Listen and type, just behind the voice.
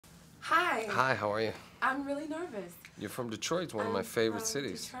Hi. Hi, how are you? I'm really nervous. You're from Detroit, one of my favorite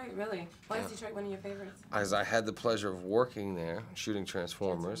cities. Detroit, really? Why is Detroit one of your favorites? As I had the pleasure of working there, shooting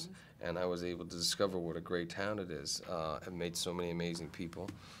Transformers, and I was able to discover what a great town it is. I've met so many amazing people,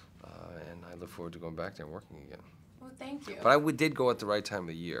 and I look forward to going back there and working again. Well, thank you. But I did go at the right time of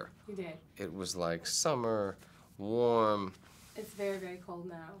the year. You did. It was like summer, warm. It's very, very cold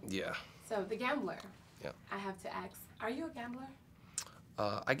now. Yeah. So, The Gambler. Yeah. I have to ask, are you a gambler?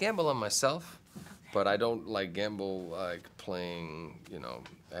 I gamble on myself, Okay. but I don't like gamble like playing,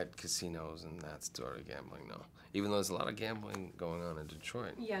 at casinos and that sort of gambling, no. Even though there's a lot of gambling going on in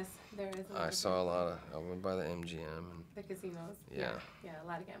Detroit. Yes, there is a lot I of saw a gambling. lot of, I went by the MGM. And The casinos. Yeah. Yeah, a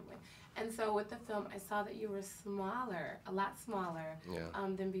lot of gambling. And so with the film, I saw that you were smaller, a lot smaller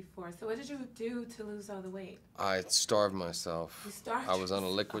than before. So what did you do to lose all the weight? I starved myself. You starved I was on a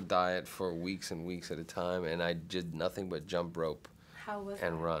yourself? liquid diet for weeks and weeks at a time, and I did nothing but jump rope How was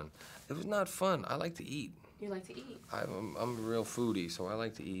and that? run. It was not fun. I like to eat. You like to eat? I'm a real foodie, so I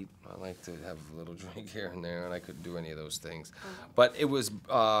like to eat. I like to have a little drink here and there, and I couldn't do any of those things. But it was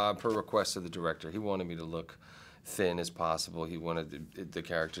per request of the director. He wanted me to look thin as possible. He wanted the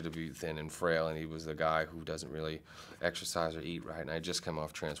character to be thin and frail, and he was the guy who doesn't really exercise or eat right. And I just come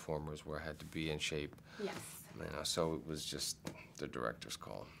off Transformers where I had to be in shape. Yes. So it was just the director's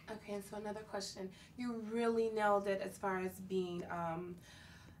call. Okay, and so another question. You really nailed it as far as being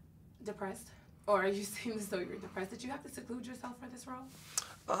depressed? Or are you saying as though you were depressed? Did you have to seclude yourself for this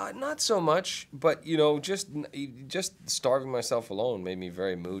role? Not so much, but just starving myself alone made me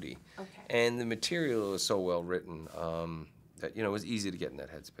very moody. Okay. And the material is so well written that it was easy to get in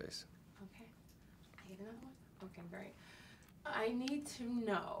that headspace. Okay. I get another one? Okay, great. I need to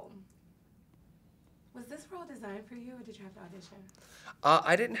know, was this role designed for you or did you have to audition?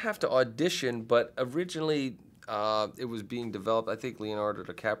 I didn't have to audition, but originally it was being developed. I think Leonardo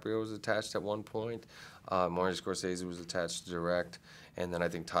DiCaprio was attached at one point. Martin Scorsese was attached to direct. And then I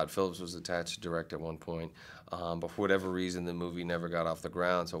think Todd Phillips was attached to direct at one point. But for whatever reason, the movie never got off the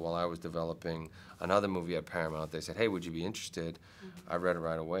ground. So while I was developing another movie at Paramount, they said, hey, would you be interested? I read it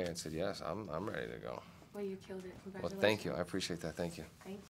right away and said, yes, I'm ready to go. Well, you killed it. Congratulations. Well, thank you. I appreciate that. Thank you. Thank you.